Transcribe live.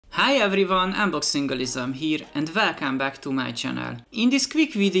Hi everyone, Unboxingalism here and welcome back to my channel. In this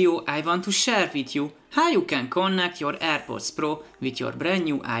quick video I want to share with you how you can connect your Airpods Pro with your brand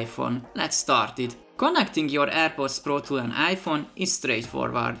new iPhone. Let's start it. Connecting your Airpods Pro to an iPhone is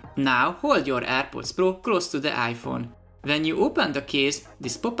straightforward. Now hold your Airpods Pro close to the iPhone. When you open the case,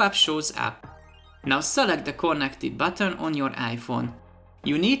 this pop-up shows up. Now select the connected button on your iPhone.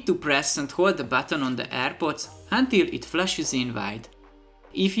 You need to press and hold the button on the Airpods until it flashes in white.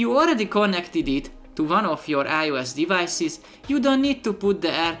 If you already connected it to one of your iOS devices, you don't need to put the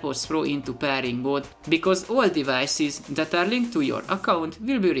Airpods Pro into pairing mode because all devices that are linked to your account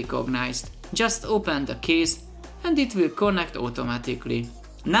will be recognized. Just open the case and it will connect automatically.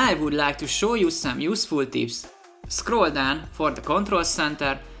 Now I would like to show you some useful tips. Scroll down for the control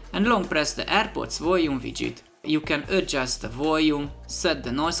center and long press the Airpods volume widget. You can adjust the volume, set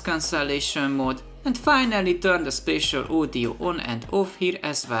the noise cancellation mode, and finally turn the spatial audio on and off here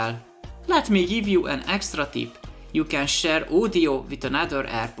as well. Let me give you an extra tip. You can share audio with another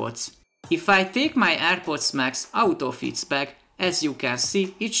AirPods. If I take my AirPods Max out of its bag, as you can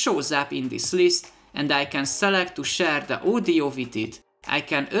see, it shows up in this list and I can select to share the audio with it. I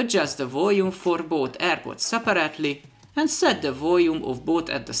can adjust the volume for both AirPods separately and set the volume of both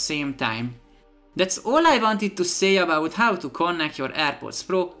at the same time. That's all I wanted to say about how to connect your Airpods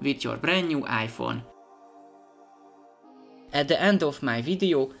Pro with your brand new iPhone. At the end of my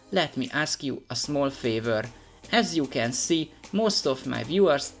video, let me ask you a small favor. As you can see, most of my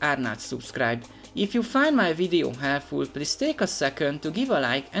viewers are not subscribed. If you find my video helpful, please take a second to give a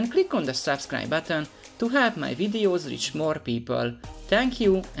like and click on the subscribe button to help my videos reach more people. Thank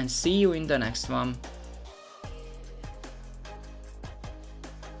you and see you in the next one.